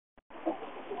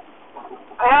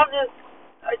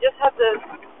I just had this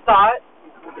thought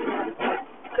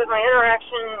because my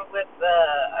interaction with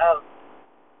a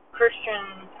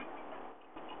Christian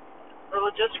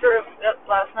religious group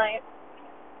last night,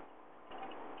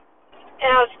 and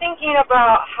I was thinking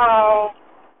about how,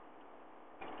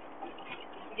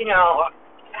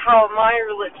 how my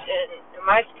religion and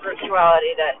my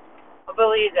spirituality, that I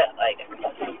believe that, like,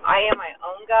 I am my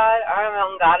own God, I am my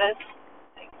own goddess.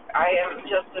 Like, I am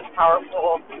just as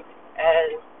powerful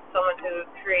as someone who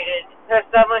created, there's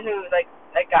someone who's like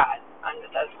God. I'm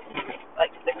just as,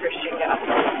 like, the Christian God.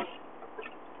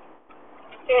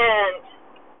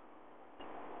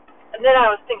 And then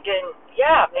I was thinking,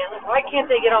 yeah, man, like, why can't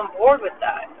they get on board with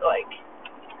that? Like,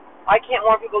 why can't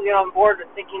more people get on board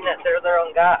with thinking that they're their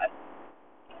own God?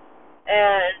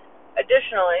 And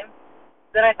additionally,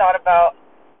 then I thought about,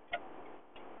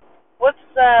 what's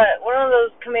one of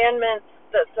those commandments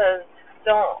that says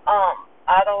don't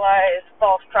idolize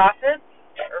false prophets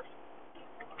or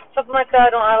something like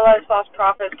that? Don't idolize false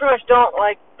prophets. Pretty much don't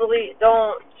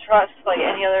don't trust like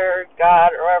any other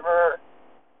god or whatever.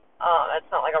 It's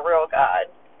not like a real god.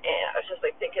 And I was just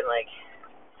like thinking, like,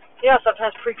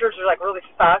 sometimes preachers are like really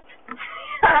fucked,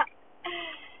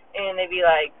 and they be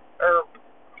like, or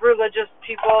religious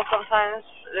people sometimes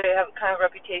they have kind of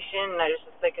reputation, and I just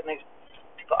was thinking like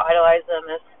people idolize them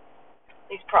as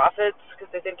these prophets because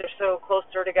they think they're so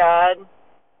closer to God,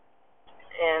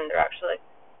 and they're actually like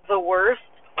the worst.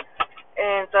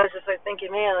 And so I was just like thinking,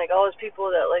 man, like all those people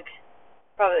that like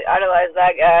probably idolize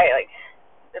that guy, like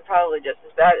they're probably just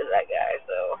as bad as that guy.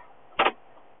 So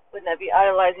wouldn't that be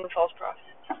idolizing false prophets?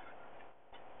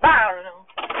 I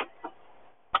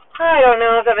don't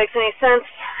know if that makes any sense.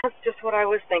 That's just what I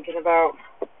was thinking about.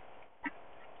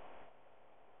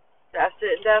 That's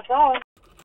it. That's all.